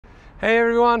Hey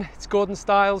everyone, it's Gordon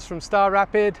Stiles from Star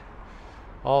Rapid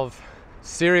of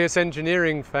Serious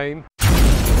Engineering fame.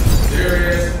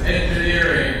 Serious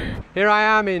Engineering. Here I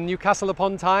am in Newcastle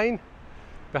upon Tyne.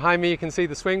 Behind me you can see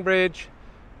the Swing Bridge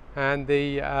and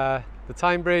the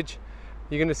Tyne Bridge.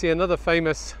 You're going to see another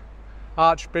famous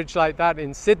arch bridge like that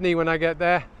in Sydney when I get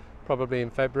there, probably in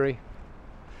February.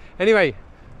 Anyway,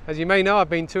 as you may know,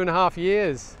 I've been 2.5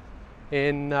 years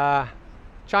in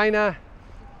China.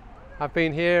 I've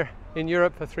been here in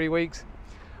Europe for 3 weeks.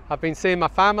 I've been seeing my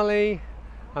family.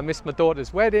 I missed my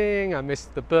daughter's wedding. I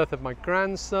missed the birth of my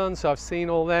grandson. So I've seen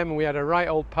all them, and we had a right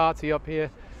old party up here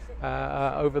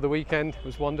over the weekend. It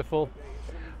was wonderful.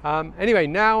 Anyway,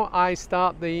 now I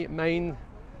start the main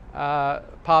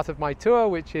part of my tour,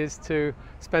 which is to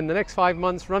spend the next 5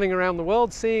 months running around the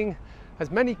world, seeing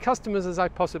as many customers as I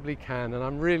possibly can. And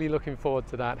I'm really looking forward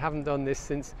to that. Haven't done this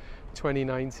since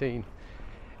 2019.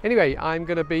 Anyway, I'm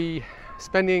going to be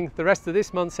spending the rest of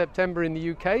this month, September, in the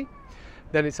UK.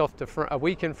 Then it's off to a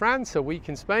week in France, a week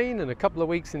in Spain, and a couple of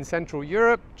weeks in Central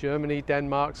Europe, Germany,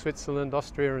 Denmark, Switzerland,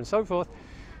 Austria, and so forth.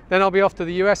 Then I'll be off to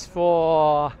the US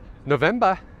for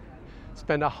November,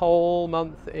 spend a whole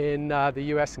month in the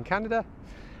US and Canada.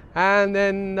 And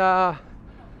then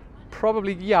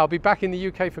probably, I'll be back in the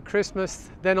UK for Christmas,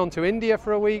 then on to India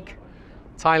for a week,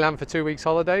 Thailand for 2 weeks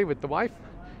holiday with the wife.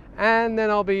 And then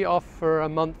I'll be off for a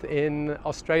month in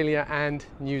Australia and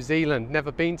New Zealand. Never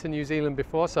been to New Zealand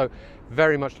before, so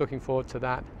very much looking forward to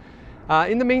that.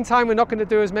 In the meantime, we're not going to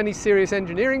do as many serious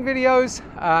engineering videos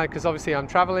because obviously I'm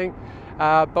traveling,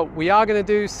 but we are going to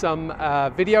do some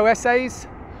video essays,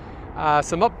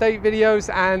 some update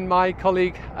videos, and my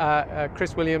colleague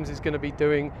Chris Williams is going to be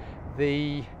doing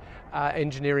the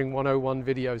Engineering 101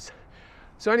 videos.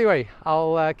 So anyway,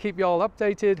 I'll keep you all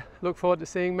updated. Look forward to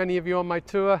seeing many of you on my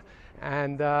tour,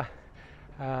 and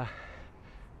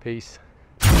peace.